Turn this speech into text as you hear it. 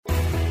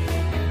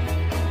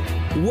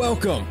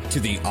Welcome to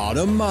the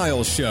Autumn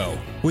Miles Show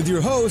with your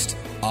host,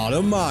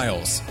 Autumn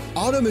Miles.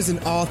 Autumn is an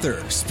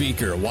author,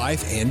 speaker,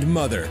 wife, and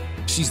mother.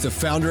 She's the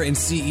founder and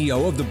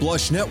CEO of the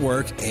Blush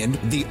Network and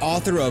the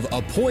author of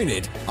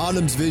Appointed.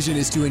 Autumn's vision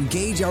is to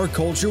engage our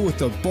culture with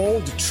the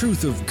bold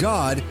truth of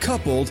God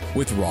coupled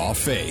with raw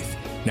faith.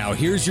 Now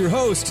here's your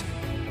host,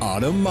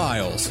 Autumn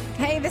Miles.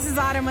 Hey, this is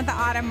Autumn with the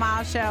Autumn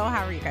Miles Show.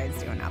 How are you guys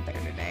doing out there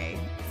today?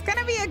 It's going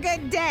to be a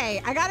good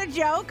day. I got a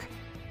joke.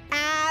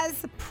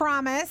 As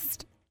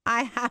promised,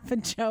 I have a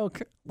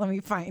joke. Let me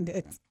find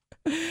it.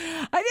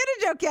 I did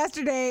a joke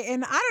yesterday,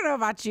 and I don't know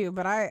about you,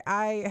 but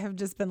I have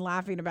just been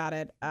laughing about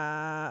it,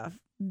 ever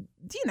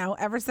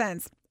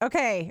since.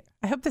 Okay,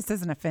 I hope this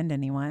doesn't offend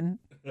anyone.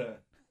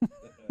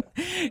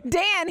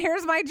 Dan,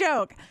 here's my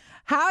joke.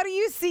 How do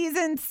you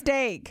season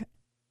steak?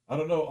 I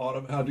don't know,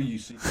 Autumn. How do you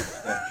season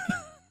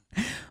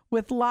steak?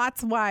 With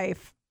Lot's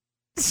wife.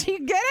 Did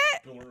you get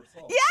it? Pillar of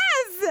salt.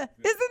 Yes! Isn't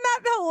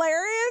that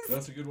hilarious?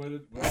 That's a good way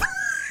to...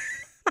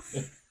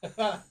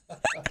 I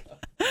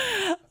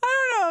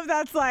don't know if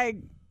that's like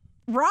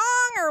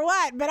wrong or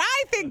what, but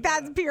I think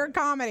that's pure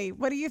comedy.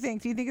 What do you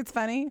think? Do you think it's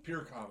funny?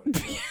 Pure comedy.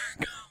 Pure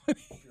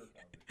comedy.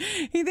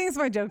 He thinks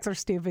my jokes are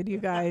stupid, you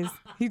guys.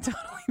 He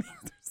totally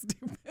thinks they're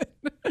stupid.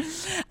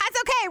 That's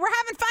okay. We're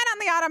having fun on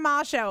the Autumn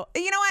Miles Show.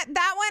 You know what?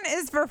 That one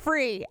is for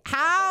free.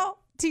 How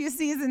do you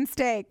season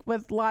steak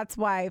with Lot's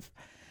wife?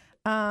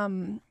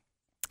 God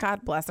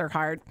bless her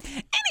heart.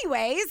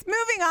 Anyways,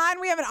 moving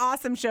on. We have an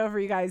awesome show for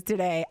you guys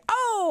today.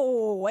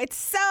 Oh, it's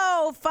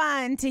so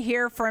fun to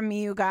hear from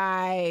you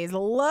guys.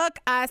 Look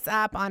us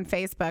up on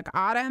Facebook,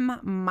 Autumn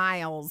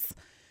Miles.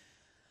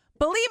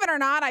 Believe it or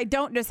not, I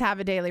don't just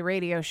have a daily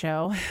radio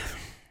show.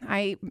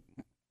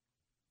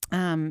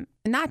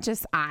 Not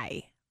just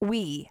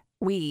we,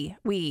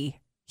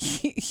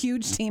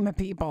 huge team of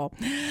people.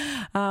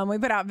 We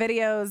put out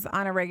videos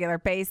on a regular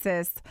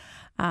basis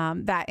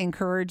that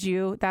encourage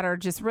you, that are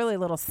just really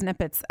little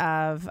snippets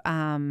of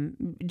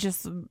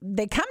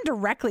they come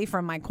directly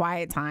from my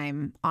quiet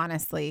time,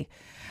 honestly.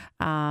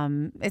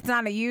 It's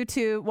not a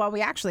YouTube. Well,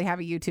 we actually have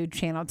a YouTube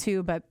channel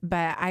too, but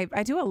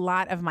I do a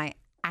lot of my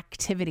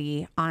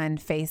activity on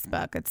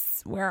Facebook.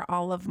 It's where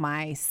all of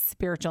my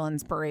spiritual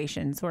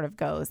inspiration sort of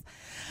goes.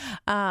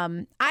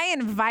 I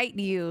invite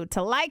you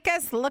to like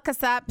us, look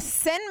us up,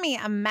 send me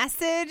a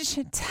message,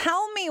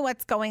 tell me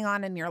what's going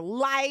on in your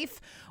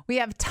life. We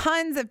have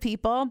tons of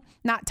people,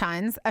 not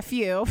tons, a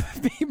few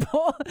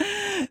people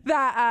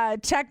that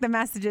check the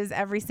messages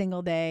every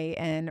single day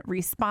and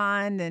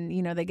respond, and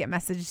they get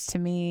messages to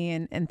me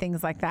and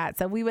things like that.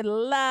 So we would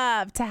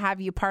love to have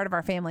you part of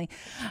our family.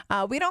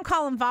 We don't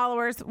call them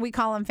followers, we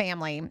call them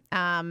family.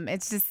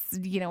 It's just,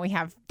 we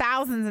have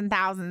thousands and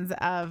thousands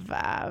of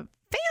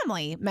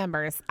family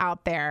members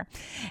out there,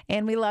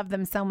 and we love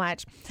them so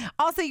much.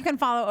 Also, you can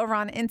follow over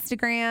on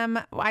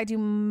Instagram. I do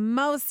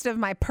most of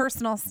my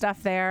personal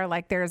stuff there.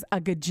 Like, there's a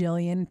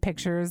gajillion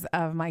pictures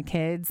of my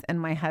kids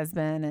and my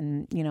husband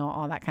and,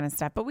 all that kind of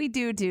stuff. But we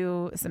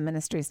do some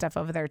ministry stuff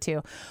over there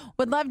too.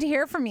 Would love to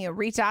hear from you.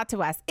 Reach out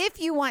to us. If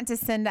you want to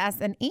send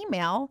us an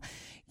email,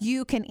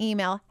 you can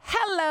email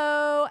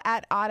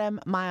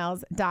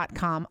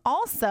hello@autumnmiles.com.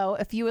 Also,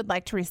 if you would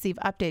like to receive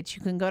updates,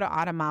 you can go to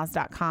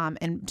autumnmiles.com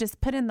and just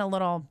put in the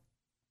little,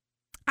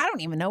 I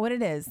don't even know what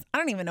it is.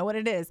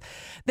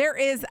 There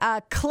is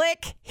a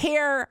click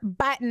here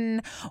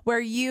button where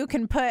you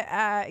can put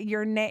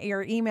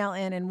your email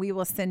in, and we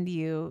will send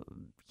you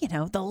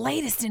the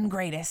latest and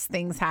greatest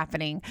things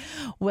happening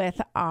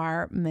with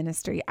our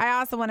ministry. I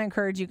also want to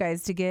encourage you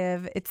guys to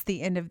give. It's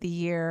the end of the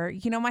year.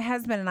 My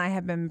husband and I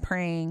have been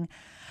praying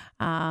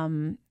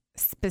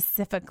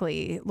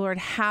specifically, Lord,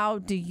 how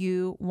do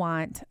you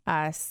want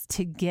us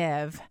to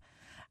give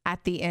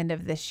at the end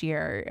of this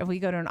year? If we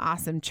go to an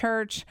awesome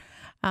church,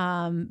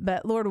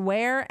 but Lord,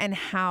 where and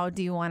how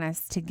do you want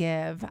us to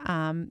give?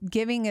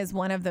 Giving is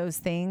one of those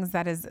things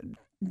that is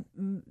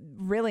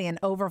really an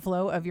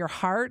overflow of your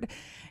heart.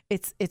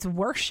 It's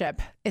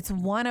worship. It's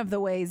one of the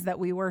ways that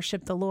we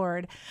worship the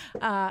Lord.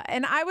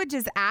 And I would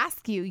just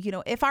ask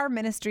you, if our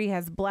ministry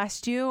has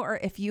blessed you, or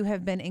if you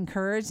have been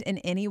encouraged in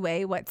any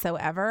way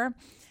whatsoever,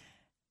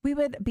 we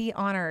would be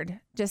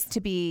honored just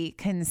to be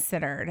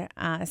considered.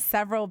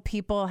 Several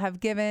people have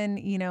given,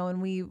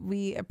 and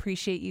we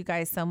appreciate you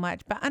guys so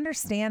much, but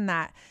understand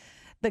that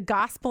the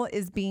gospel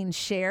is being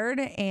shared,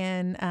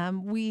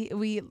 and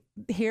we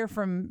hear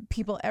from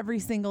people every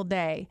single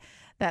day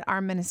that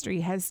our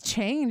ministry has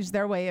changed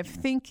their way of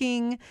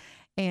thinking,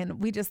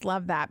 and we just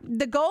love that.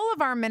 The goal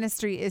of our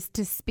ministry is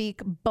to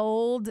speak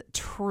bold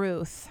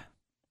truth,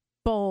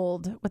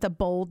 bold with a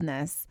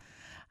boldness,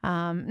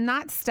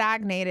 not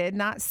stagnated,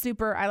 not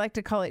super, I like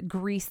to call it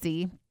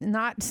greasy,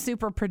 not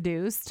super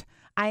produced.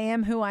 I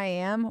am who I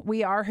am.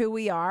 We are who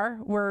we are.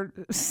 We're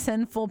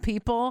sinful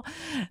people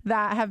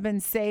that have been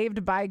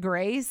saved by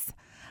grace.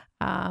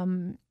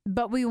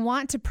 But we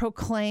want to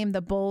proclaim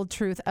the bold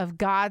truth of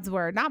God's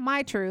word, not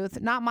my truth,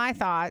 not my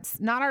thoughts,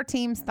 not our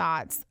team's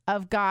thoughts,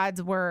 of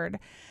God's word.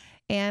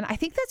 And I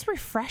think that's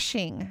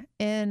refreshing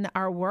in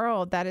our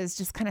world that is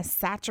just kind of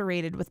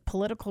saturated with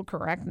political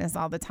correctness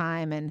all the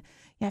time. And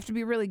you have to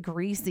be really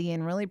greasy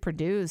and really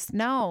produced.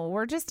 No,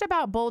 we're just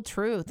about bold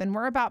truth. And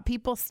we're about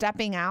people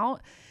stepping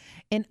out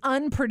in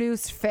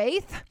unproduced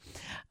faith,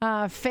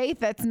 faith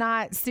that's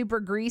not super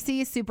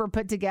greasy, super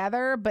put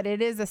together, but it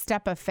is a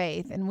step of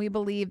faith. And we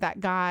believe that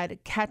God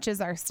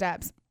catches our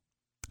steps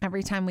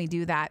every time we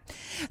do that.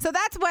 So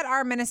that's what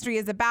our ministry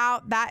is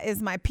about. That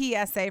is my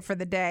PSA for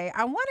the day.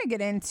 I want to get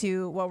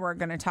into what we're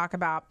going to talk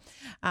about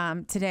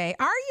today.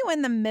 Are you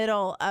in the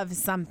middle of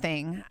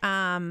something?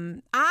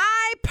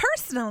 I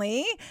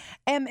personally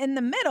am in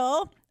the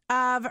middle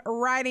of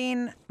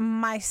writing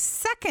my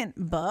second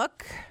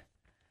book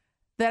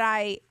that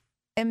I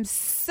am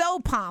so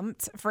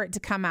pumped for it to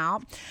come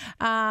out.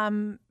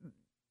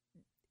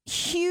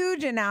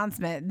 Huge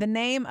announcement. The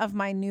name of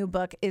my new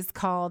book is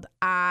called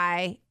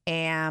I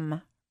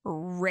Am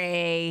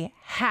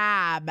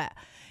Rahab.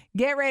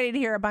 Get ready to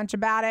hear a bunch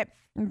about it.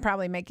 It'll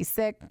probably make you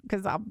sick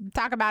because I'll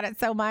talk about it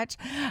so much.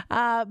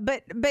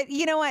 But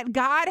you know what?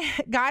 God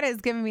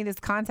has given me this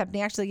concept. And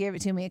he actually gave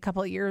it to me a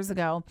couple of years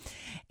ago.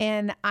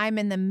 And I'm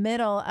in the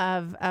middle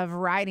of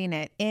writing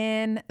it.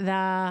 In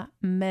the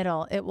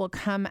middle. It will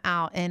come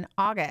out in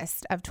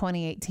August of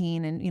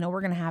 2018. And,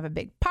 we're going to have a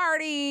big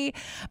party,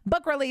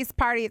 book release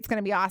party. It's going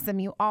to be awesome.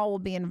 You all will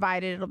be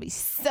invited. It'll be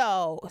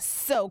so,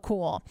 so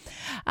cool.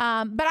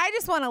 But I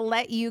just want to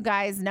let you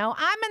guys know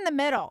I'm in the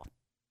middle.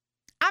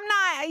 I'm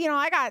not,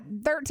 I got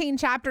 13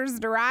 chapters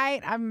to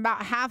write. I'm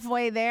about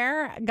halfway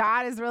there.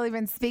 God has really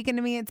been speaking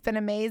to me. It's been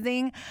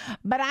amazing.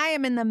 But I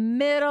am in the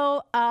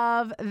middle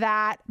of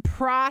that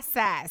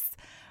process.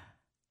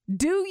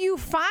 Do you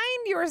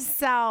find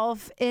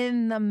yourself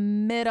in the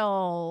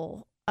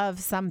middle of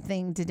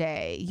something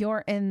today?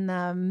 You're in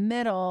the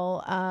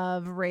middle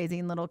of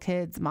raising little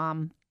kids,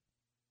 Mom.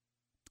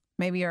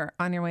 Maybe you're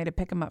on your way to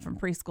pick them up from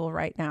preschool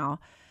right now.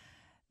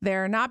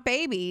 They're not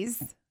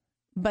babies,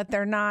 but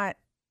they're not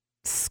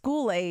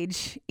school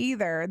age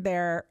either.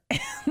 They're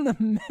in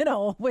the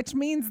middle, which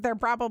means they're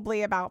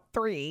probably about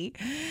 3.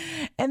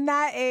 And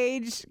that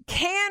age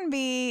can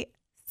be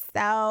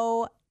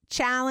so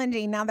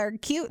challenging. Now they're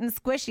cute and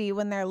squishy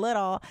when they're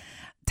little,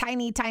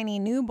 tiny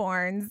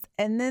newborns.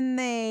 And then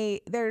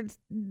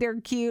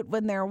they're cute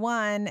when they're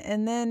 1.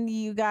 And then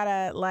you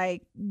gotta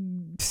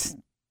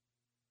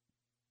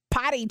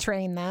potty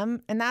train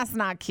them, and that's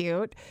not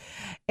cute.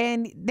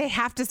 And they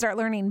have to start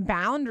learning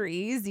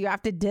boundaries. You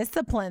have to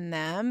discipline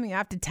them. You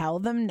have to tell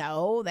them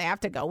no. They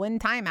have to go in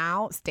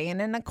timeout,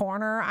 stand in the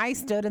corner. I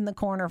stood in the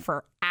corner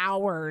for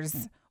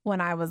hours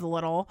when I was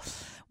little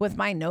with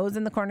my nose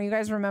in the corner. You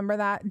guys remember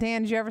that?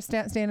 Dan, did you ever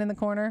stand in the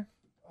corner?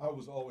 I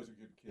was always a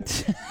good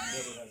kid.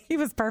 He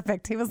was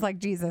perfect. He was like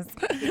Jesus.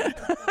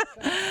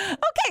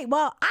 Okay,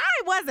 well,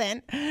 I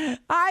wasn't.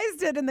 I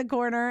stood in the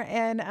corner,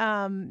 and,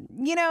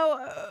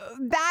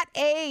 that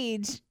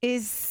age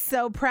is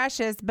so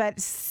precious, but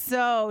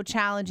so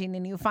challenging.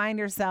 And you find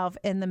yourself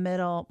in the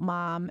middle,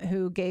 Mom,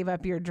 who gave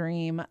up your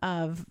dream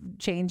of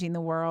changing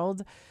the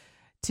world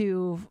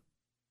to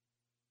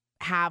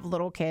have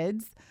little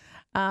kids.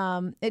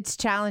 It's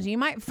challenging. You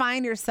might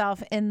find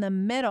yourself in the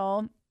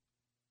middle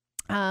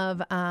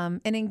of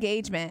an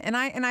engagement. And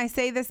I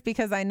say this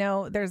because I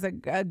know there's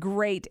a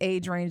great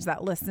age range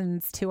that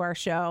listens to our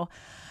show.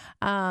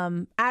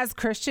 As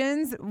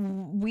Christians,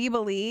 we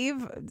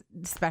believe,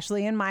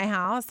 especially in my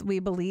house, we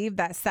believe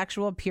that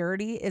sexual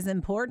purity is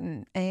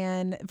important.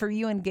 And for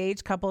you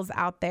engaged couples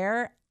out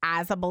there,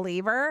 as a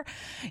believer,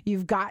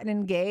 you've gotten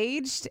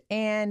engaged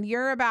and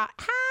you're about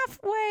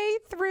halfway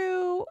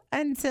through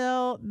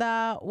until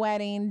the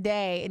wedding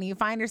day. And you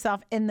find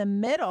yourself in the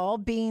middle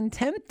being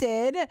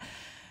tempted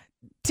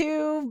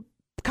to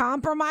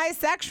compromise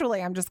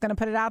sexually. I'm just going to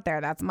put it out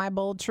there. That's my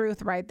bold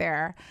truth right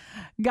there.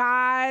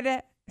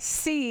 God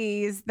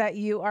sees that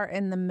you are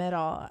in the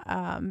middle.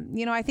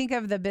 I think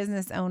of the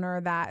business owner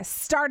that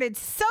started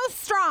so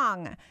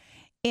strong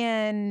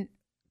in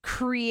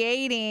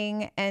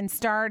creating and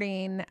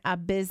starting a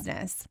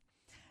business.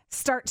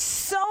 Start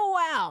so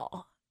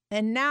well.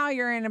 And now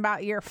you're in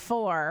about year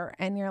 4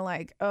 and you're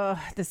like,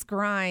 oh, this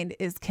grind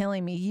is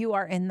killing me. You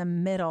are in the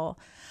middle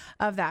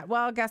of that.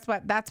 Well, guess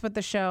what? That's what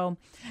the show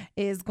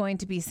is going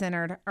to be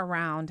centered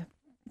around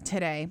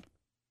today.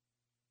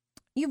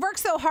 You've worked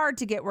so hard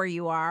to get where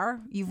you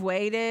are. You've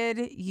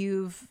waited.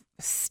 You've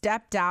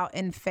stepped out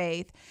in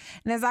faith.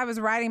 And as I was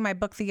writing my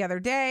book the other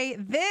day,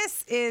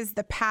 this is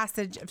the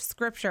passage of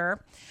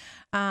scripture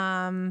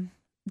that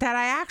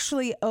I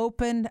actually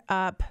opened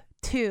up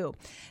to.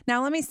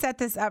 Now, let me set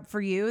this up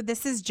for you.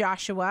 This is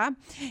Joshua.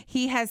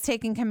 He has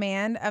taken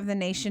command of the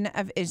nation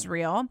of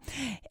Israel.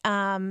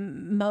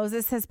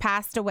 Moses has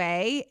passed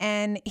away,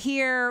 and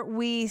here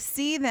we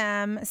see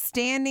them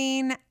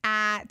standing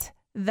at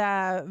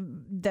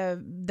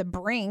the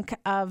brink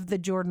of the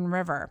Jordan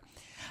River.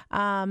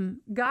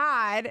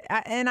 God,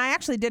 and I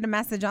actually did a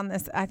message on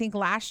this, I think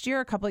last year,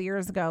 a couple of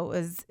years ago,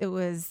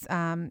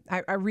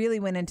 I really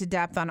went into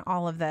depth on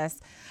all of this.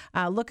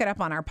 Look it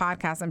up on our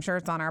podcast. I'm sure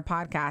it's on our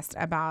podcast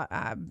about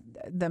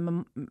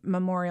the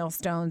memorial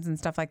stones and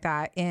stuff like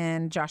that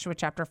in Joshua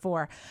chapter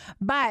 4.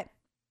 But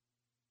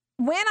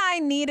when I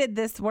needed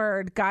this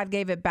word, God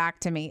gave it back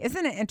to me.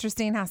 Isn't it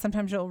interesting how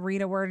sometimes you'll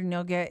read a word and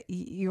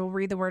you'll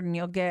read the word and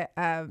you'll get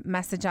a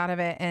message out of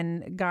it?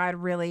 And God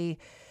really,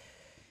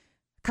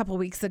 a couple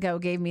weeks ago,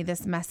 gave me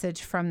this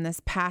message from this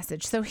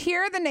passage. So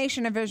here the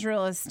nation of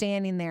Israel is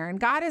standing there, and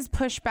God has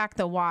pushed back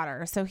the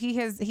water. So he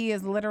has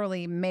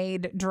literally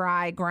made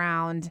dry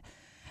ground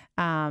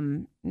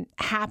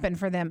happen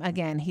for them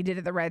again. He did it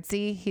at the Red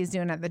Sea. He's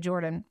doing it at the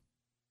Jordan.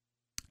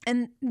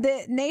 And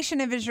the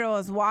nation of Israel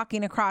is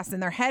walking across,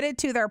 and they're headed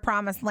to their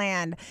promised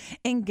land.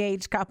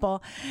 Engaged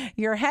couple,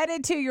 you're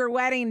headed to your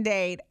wedding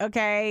date,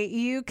 okay?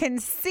 You can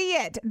see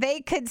it.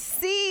 They could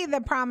see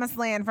the promised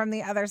land from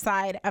the other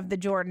side of the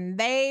Jordan.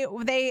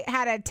 They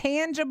had a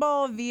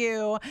tangible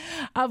view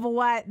of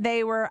what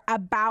they were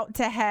about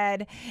to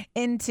head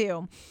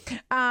into.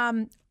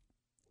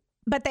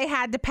 But they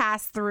had to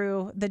pass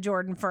through the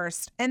Jordan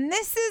first. And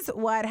this is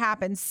what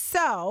happened.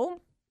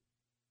 So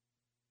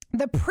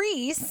the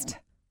priest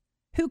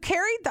who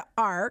carried the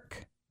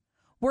ark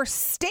were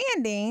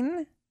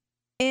standing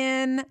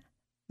in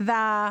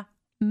the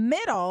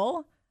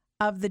middle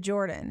of the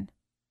Jordan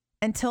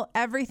until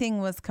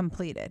everything was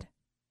completed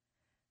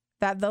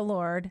that the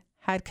Lord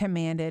had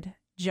commanded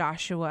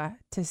Joshua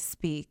to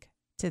speak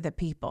to the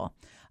people,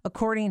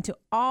 according to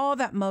all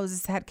that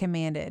Moses had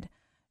commanded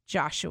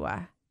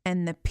Joshua.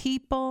 And the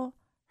people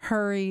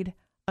hurried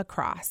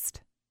across.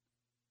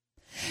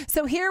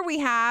 So here we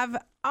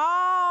have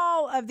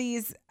all of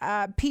these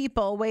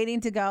people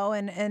waiting to go.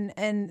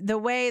 And the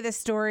way the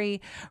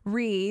story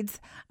reads,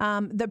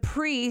 the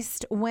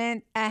priest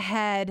went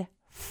ahead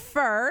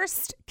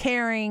first,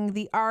 carrying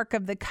the Ark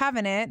of the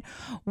Covenant,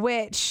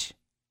 which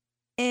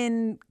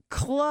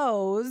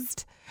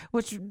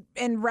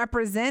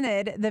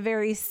represented the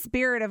very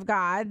Spirit of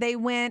God. They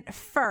went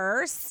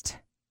first.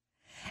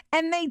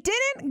 And they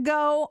didn't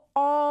go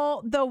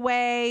all the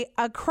way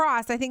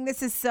across. I think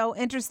this is so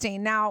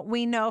interesting. Now,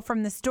 we know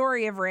from the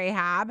story of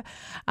Rahab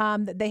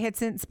that they had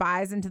sent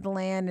spies into the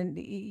land and,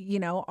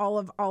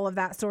 all of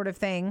that sort of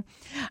thing.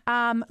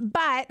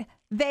 But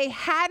they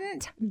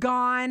hadn't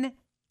gone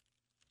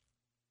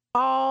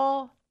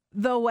all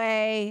the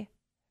way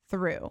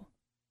through.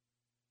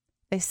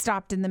 They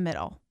stopped in the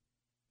middle.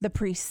 The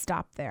priest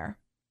stopped there.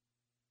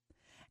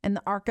 And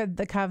the Ark of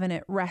the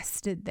Covenant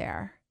rested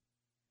there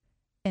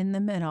in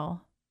the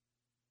middle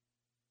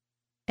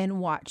and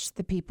watch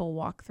the people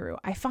walk through.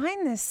 I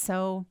find this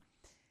so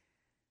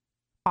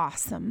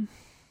awesome.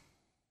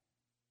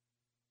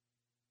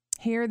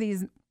 Here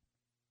these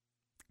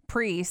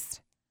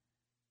priests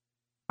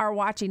are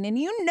watching, and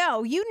you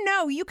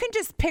can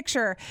just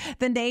picture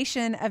the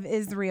nation of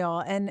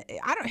Israel, and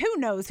who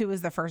knows who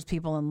was the first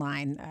people in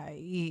line.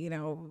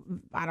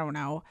 I don't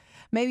know.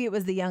 Maybe it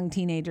was the young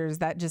teenagers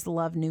that just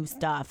love new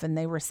stuff, and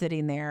they were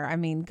sitting there. I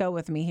mean, go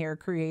with me here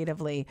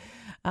creatively.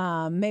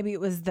 Maybe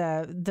it was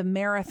the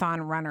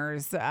marathon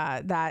runners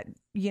that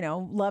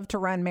love to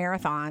run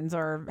marathons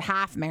or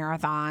half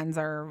marathons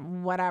or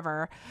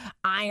whatever.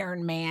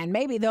 Iron Man.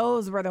 Maybe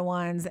those were the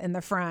ones in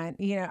the front,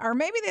 or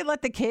maybe they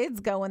let the kids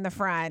go in the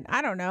front.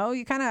 I don't know.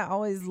 You kind of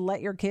always let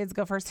your kids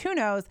go first. Who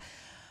knows?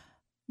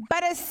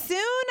 But as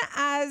soon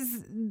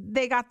as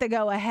they got the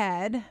go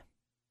ahead,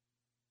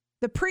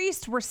 the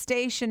priests were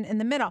stationed in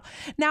the middle.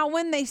 Now,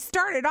 when they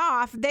started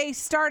off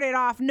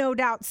no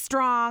doubt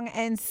strong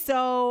and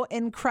so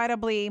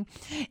incredibly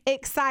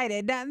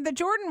excited. The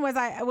Jordan was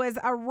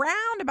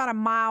around about a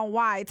mile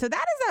wide. So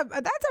that's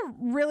a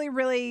really,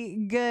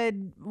 really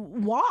good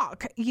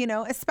walk,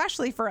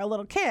 especially for a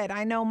little kid.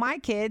 I know my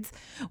kids,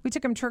 we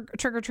took them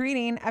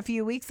trick-or-treating a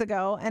few weeks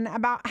ago, and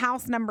about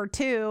house number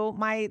 2,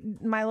 my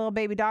little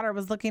baby daughter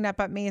was looking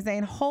up at me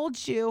saying,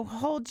 hold you.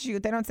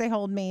 They don't say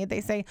hold me. They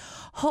say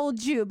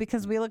hold you, because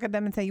we look at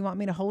them and say, you want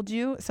me to hold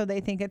you? So they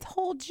think it's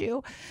hold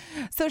you.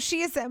 So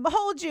she said,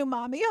 hold you,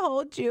 mommy,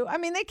 hold you. I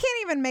mean, they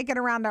can't even make it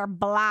around our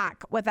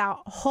block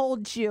without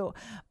hold you.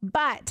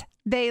 But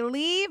they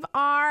leave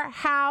our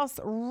house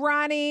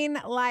running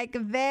like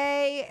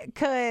they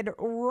could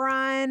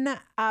run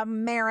a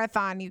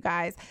marathon, you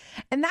guys.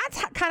 And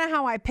that's kind of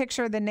how I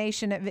picture the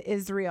nation of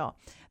Israel.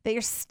 They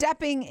are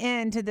stepping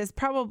into this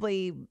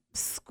probably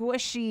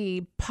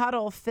squishy,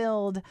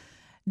 puddle-filled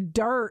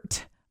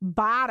dirt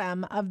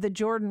bottom of the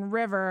Jordan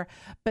River,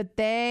 but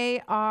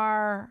they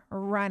are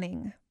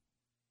running.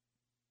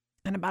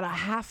 And about a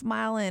half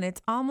mile in,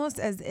 it's almost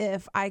as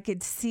if I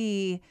could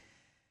see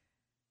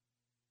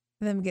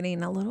them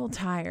getting a little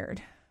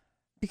tired,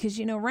 because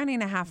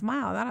running a half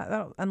mile,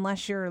 that'll,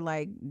 unless you're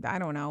like, I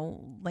don't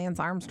know, Lance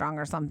Armstrong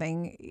or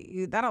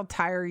something, that'll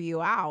tire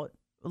you out.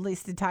 At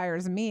least it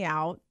tires me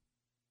out.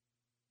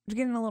 You're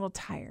getting a little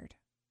tired.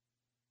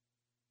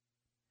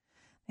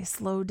 I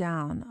slowed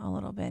down a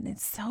little bit, and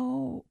it's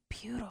so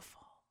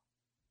beautiful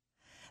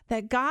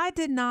that God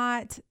did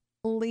not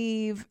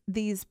leave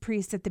these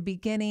priests at the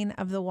beginning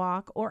of the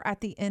walk or at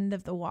the end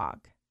of the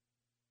walk.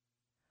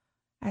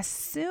 As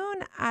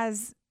soon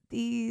as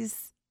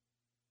these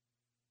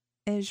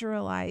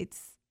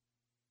Israelites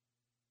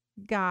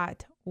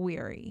got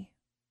weary,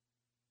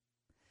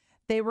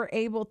 they were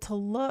able to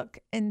look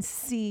and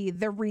see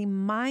the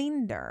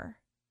reminder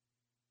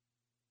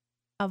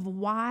of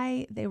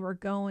why they were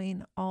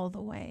going all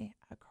the way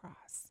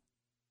across.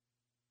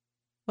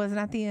 It wasn't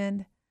at the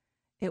end.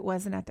 It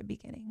wasn't at the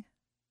beginning.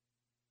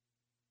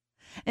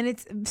 And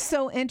it's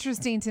so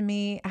interesting to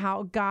me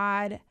how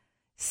God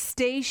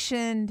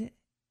stationed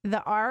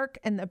the ark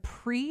and the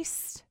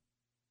priest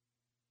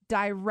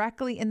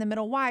directly in the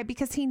middle. Why?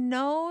 Because he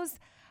knows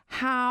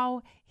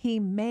how he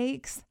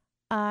makes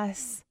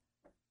us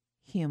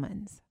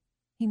humans.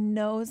 He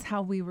knows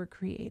how we were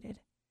created.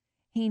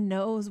 He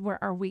knows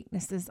where our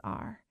weaknesses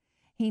are.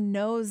 He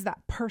knows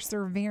that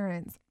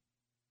perseverance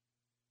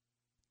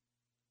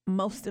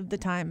most of the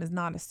time is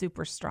not a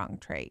super strong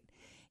trait.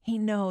 He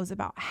knows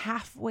about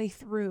halfway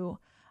through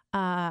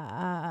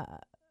a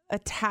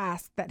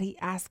task that he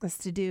asks us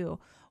to do,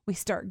 we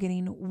start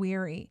getting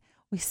weary.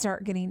 We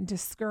start getting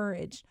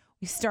discouraged.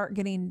 We start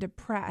getting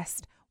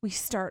depressed. We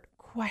start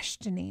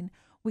questioning.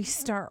 We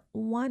start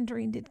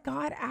wondering, did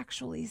God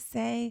actually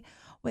say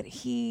what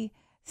he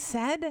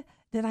said?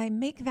 Did I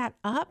make that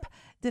up?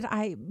 Did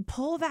I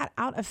pull that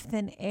out of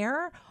thin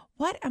air?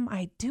 What am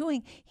I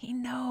doing? He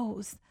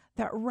knows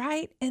that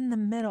right in the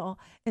middle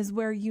is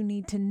where you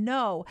need to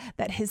know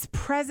that his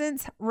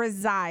presence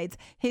resides.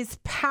 His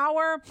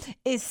power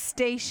is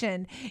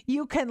stationed.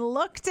 You can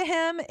look to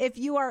him if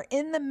you are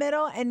in the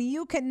middle, and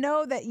you can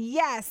know that,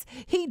 yes,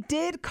 he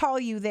did call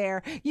you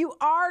there. You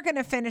are going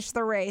to finish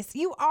the race.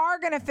 You are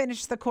going to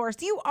finish the course.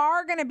 You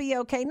are going to be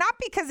okay. Not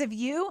because of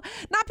you,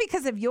 not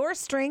because of your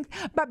strength,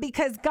 but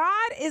because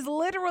God is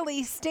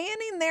literally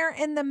standing there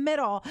in the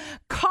middle,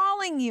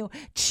 calling you,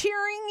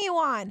 cheering you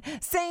on,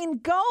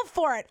 saying, go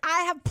for it.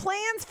 I have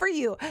plans for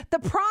you. The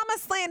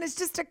promised land is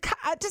just a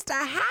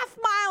half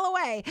mile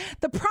away.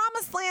 The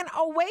promised land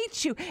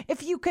awaits you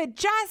if you could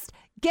just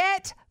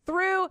get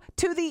through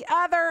to the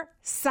other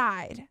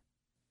side.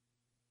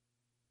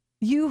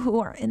 You who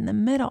are in the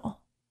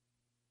middle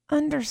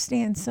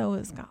understand so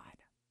is God.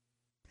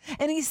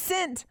 And he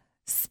sent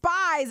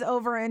spies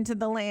over into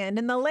the land,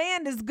 and the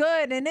land is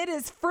good and it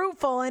is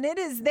fruitful and it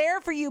is there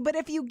for you. But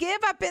if you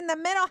give up in the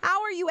middle,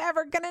 how are you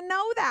ever going to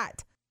know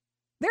that?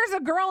 There's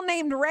a girl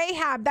named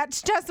Rahab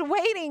that's just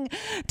waiting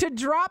to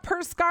drop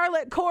her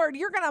scarlet cord.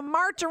 You're going to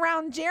march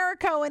around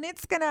Jericho and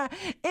it's going to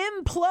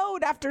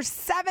implode after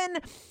 7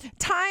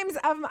 times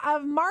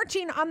of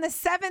marching on the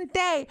 7th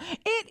day.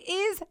 It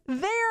is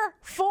there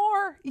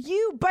for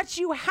you, but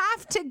you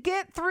have to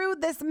get through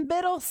this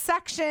middle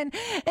section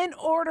in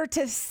order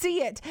to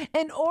see it,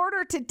 in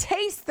order to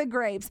taste the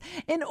grapes,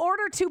 in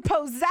order to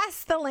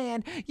possess the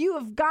land. You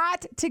have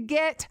got to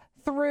get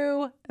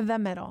through the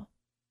middle.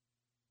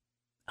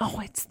 Oh,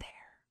 it's there.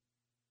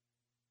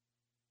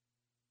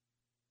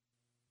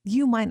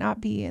 You might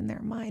not be in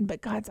their mind, but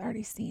God's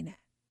already seen it.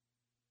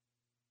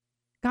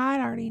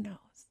 God already knows.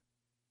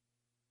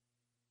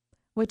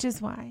 Which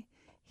is why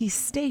he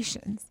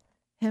stations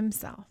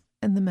himself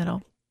in the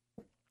middle.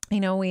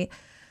 You know,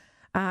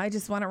 I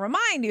just want to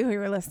remind you who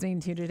you're listening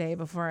to today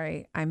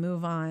before I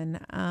move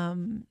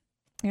on.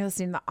 You're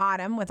listening to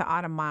Autumn with the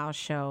Autumn Miles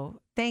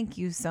Show. Thank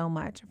you so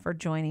much for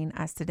joining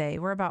us today.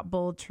 We're about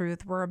bold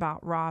truth. We're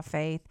about raw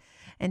faith.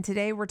 And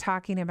today we're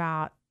talking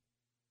about,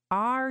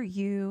 are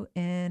you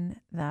in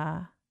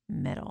the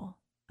middle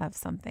of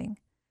something?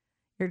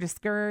 You're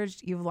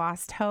discouraged. You've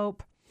lost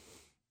hope.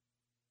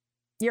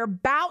 You're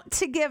about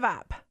to give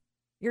up.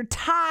 You're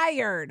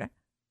tired.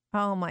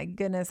 Oh my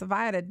goodness. If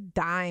I had a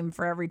dime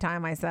for every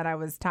time I said I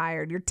was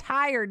tired. You're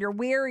tired. You're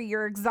weary.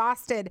 You're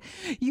exhausted.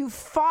 You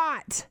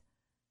fought.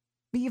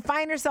 But you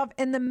find yourself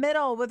in the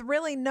middle with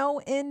really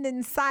no end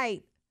in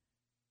sight.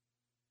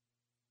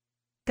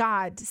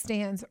 God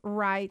stands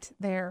right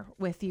there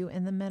with you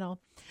in the middle.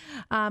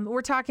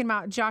 We're talking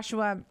about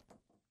Joshua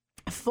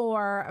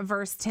 4,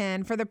 verse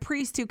 10. For the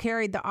priests who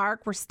carried the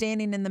ark were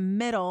standing in the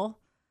middle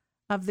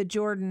of the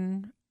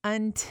Jordan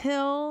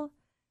until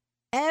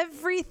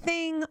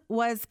everything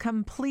was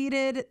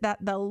completed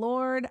that the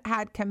Lord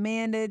had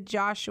commanded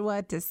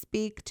Joshua to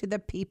speak to the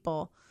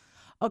people,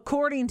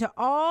 according to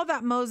all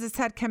that Moses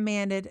had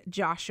commanded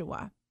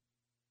Joshua.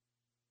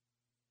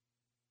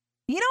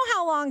 You know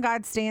how long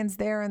God stands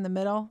there in the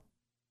middle?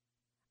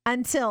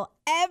 Until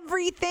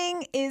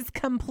everything is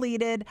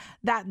completed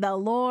that the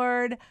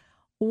Lord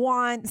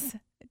wants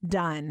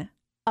done,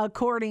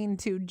 according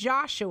to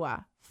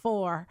Joshua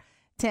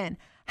 4:10.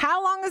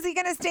 How long is he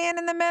going to stand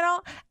in the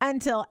middle?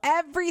 Until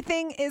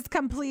everything is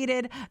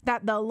completed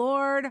that the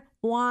Lord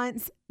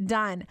wants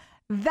done.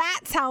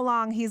 That's how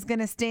long he's going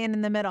to stand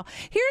in the middle.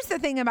 Here's the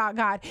thing about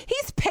God.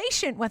 He's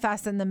patient with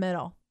us in the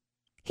middle.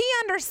 He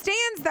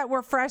understands that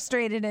we're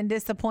frustrated and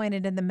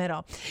disappointed in the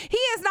middle. He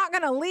is not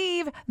going to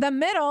leave the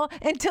middle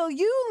until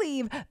you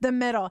leave the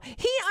middle.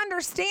 He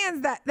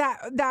understands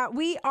that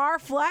we are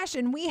flesh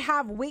and we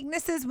have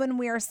weaknesses when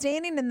we are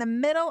standing in the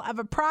middle of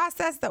a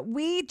process that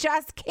we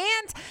just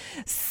can't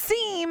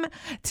seem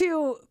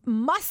to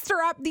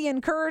muster up the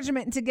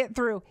encouragement to get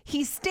through.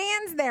 He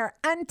stands there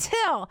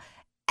until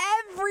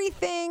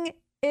everything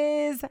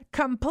is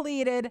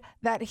completed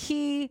that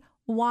he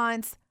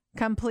wants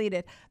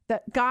completed.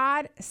 That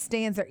God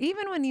stands there.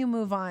 Even when you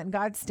move on,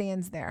 God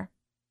stands there.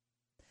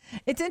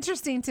 It's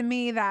interesting to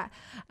me that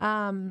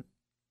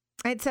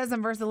it says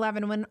in verse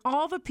 11, when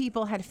all the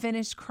people had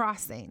finished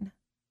crossing,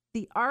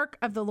 the ark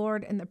of the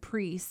Lord and the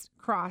priest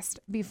crossed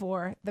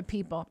before the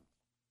people.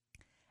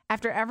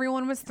 After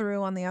everyone was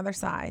through on the other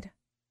side,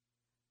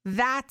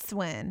 that's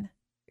when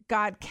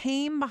God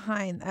came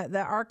behind,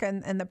 the ark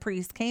and the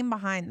priest came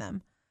behind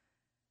them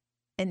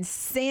and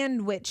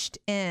sandwiched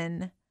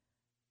in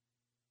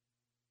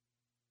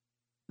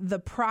the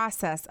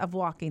process of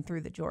walking through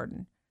the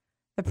Jordan.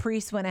 The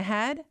priest went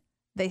ahead,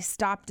 they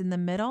stopped in the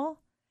middle,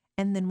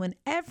 and then when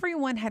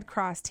everyone had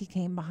crossed, he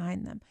came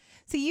behind them.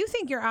 See, you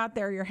think you're out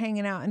there, you're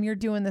hanging out, and you're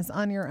doing this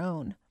on your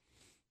own.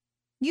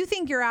 You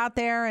think you're out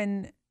there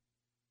and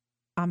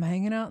I'm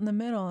hanging out in the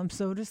middle. I'm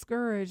so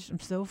discouraged. I'm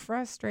so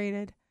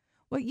frustrated.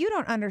 What you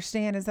don't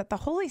understand is that the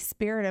Holy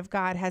Spirit of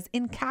God has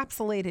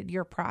encapsulated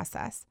your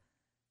process.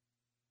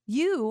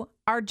 You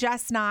are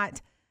just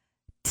not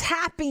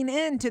tapping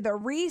into the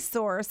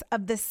resource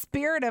of the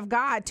Spirit of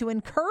God to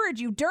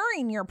encourage you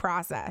during your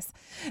process.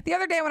 The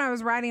other day when I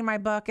was writing my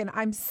book, and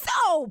I'm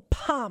so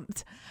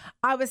pumped,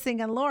 I was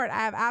thinking, Lord, I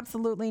have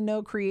absolutely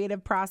no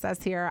creative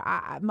process here.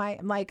 I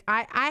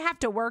have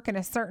to work in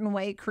a certain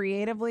way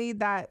creatively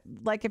that,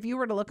 like, if you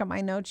were to look at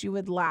my notes, you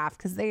would laugh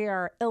because they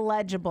are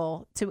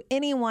illegible to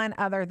anyone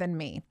other than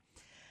me.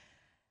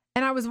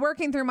 And I was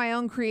working through my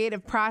own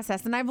creative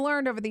process, and I've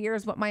learned over the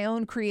years what my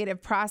own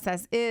creative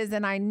process is.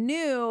 And I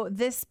knew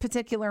this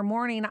particular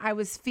morning I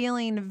was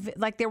feeling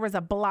like there was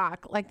a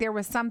block, like there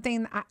was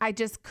something I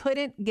just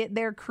couldn't get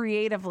there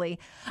creatively.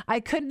 I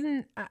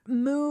couldn't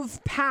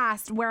move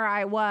past where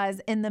I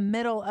was in the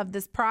middle of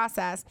this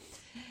process.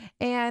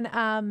 And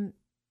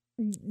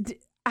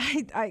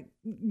I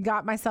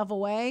got myself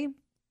away,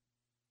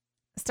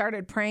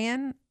 started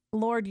praying.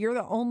 Lord, you're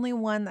the only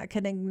one that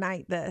can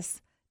ignite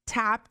this.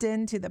 Tapped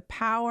into the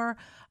power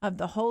of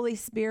the Holy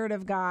Spirit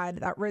of God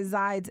that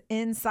resides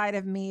inside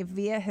of me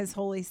via his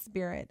Holy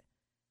Spirit.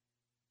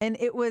 And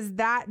it was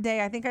that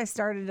day, I think I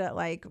started at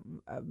like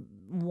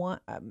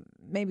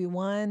maybe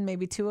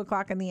 2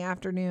 o'clock in the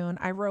afternoon.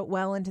 I wrote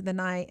well into the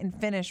night and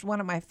finished one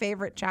of my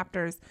favorite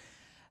chapters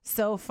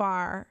so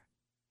far.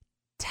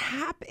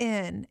 Tap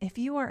in if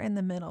you are in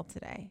the middle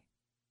today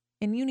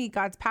and you need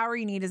God's power,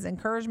 you need his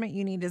encouragement,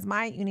 you need his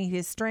might, you need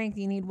his strength,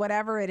 you need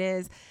whatever it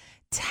is.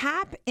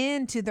 Tap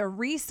into the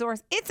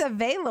resource. It's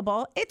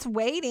available. It's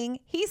waiting.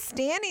 He's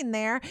standing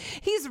there.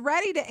 He's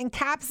ready to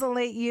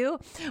encapsulate you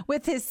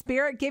with his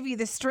Spirit, give you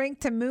the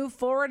strength to move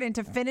forward and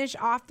to finish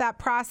off that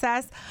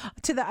process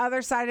to the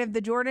other side of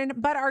the Jordan.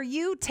 But are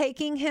you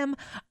taking him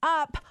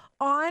up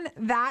on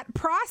that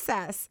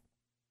process?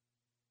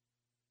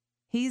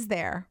 He's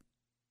there.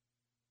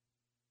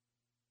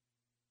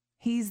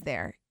 He's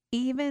there,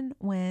 even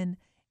when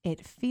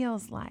it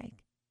feels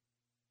like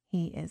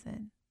he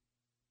isn't.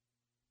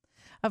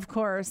 Of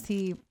course,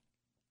 the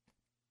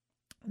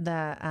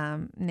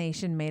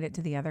nation made it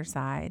to the other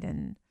side,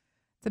 and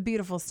it's a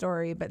beautiful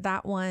story. But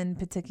that one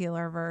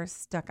particular verse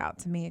stuck out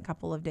to me a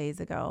couple of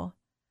days ago,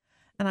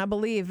 and I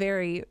believe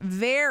very,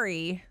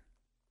 very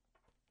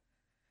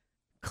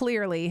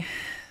clearly,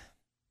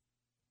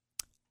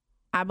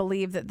 I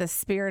believe that the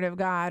Spirit of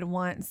God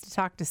wants to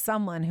talk to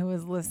someone who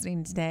is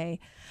listening today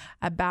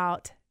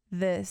about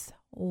this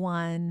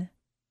one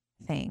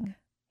thing.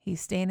 He's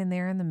standing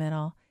there in the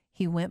middle.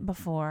 He went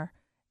before.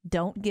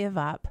 Don't give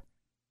up.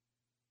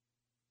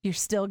 You're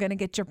still going to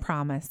get your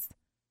promise.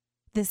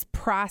 This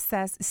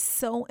process is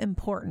so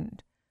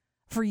important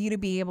for you to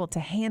be able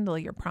to handle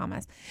your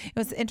promise. It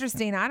was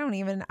interesting.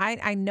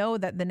 I know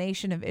that the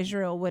nation of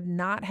Israel would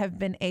not have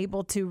been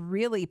able to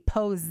really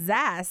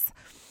possess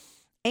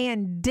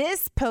and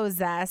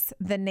dispossess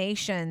the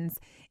nations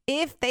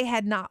if they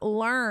had not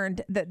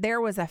learned that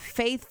there was a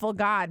faithful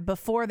God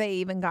before they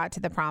even got to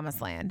the promised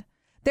land.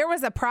 There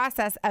was a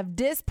process of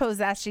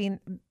dispossessing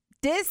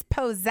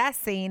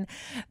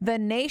the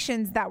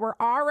nations that were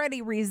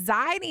already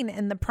residing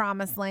in the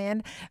promised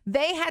land.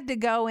 They had to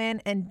go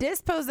in and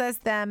dispossess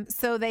them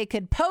so they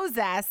could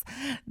possess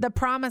the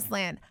promised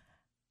land.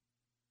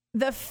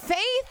 The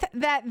faith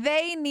that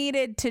they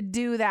needed to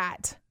do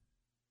that,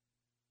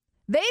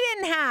 they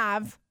didn't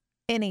have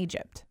in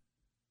Egypt.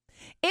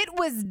 It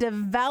was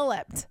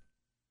developed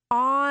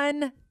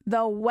on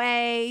the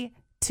way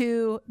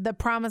to the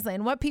promised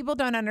land. What people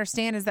don't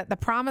understand is that the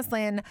promised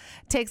land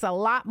takes a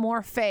lot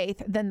more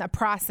faith than the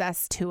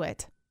process to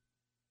it.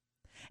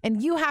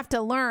 And you have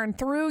to learn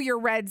through your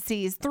Red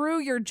Seas, through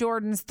your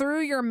Jordans,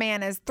 through your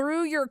mannas,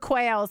 through your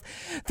quails,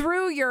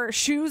 through your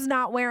shoes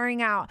not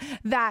wearing out,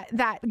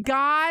 that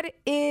God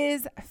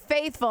is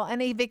faithful.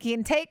 And if he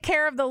can take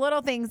care of the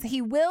little things,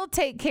 he will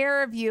take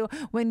care of you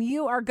when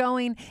you are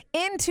going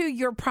into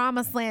your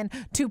promised land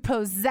to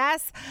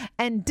possess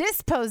and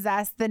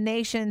dispossess the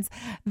nations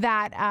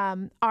that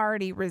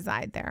already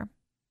reside there.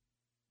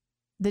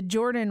 The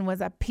Jordan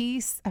was a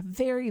piece, a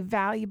very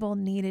valuable,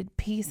 needed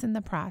piece in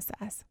the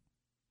process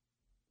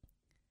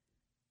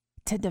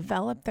to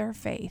develop their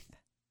faith,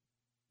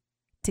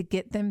 to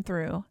get them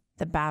through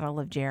the Battle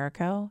of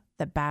Jericho,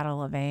 the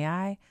Battle of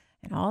Ai,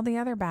 and all the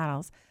other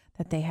battles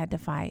that they had to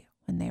fight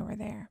when they were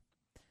there.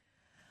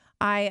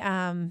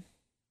 I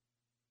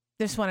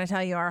just want to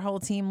tell you, our whole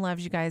team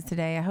loves you guys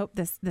today. I hope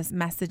this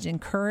message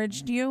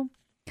encouraged you.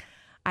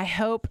 I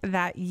hope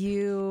that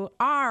you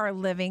are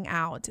living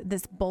out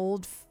this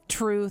bold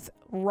truth,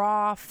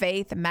 raw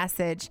faith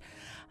message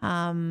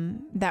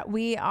that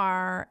we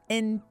are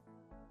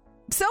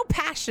so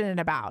passionate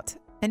about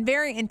and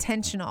very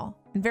intentional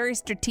and very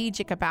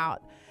strategic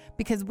about,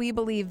 because we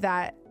believe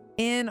that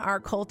in our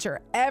culture,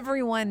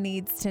 everyone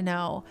needs to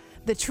know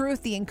the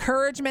truth, the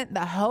encouragement,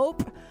 the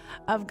hope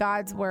of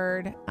God's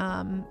word.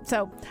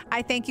 So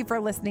I thank you for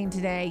listening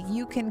today.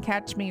 You can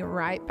catch me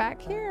right back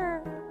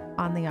here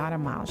on the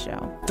Autumn Miles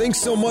Show.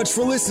 Thanks so much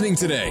for listening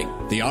today.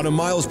 The Autumn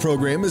Miles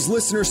program is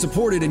listener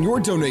supported, and your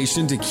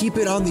donation to keep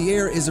it on the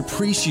air is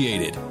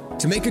appreciated.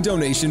 To make a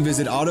donation,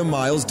 visit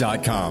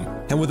autumnmiles.com.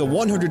 And with a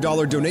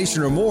 $100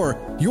 donation or more,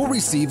 you'll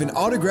receive an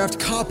autographed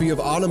copy of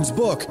Autumn's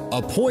book,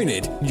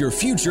 Appointed, Your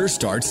Future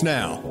Starts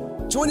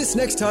Now. Join us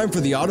next time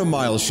for the Autumn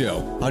Miles Show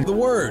on The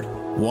Word,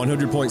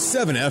 100.7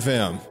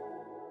 FM.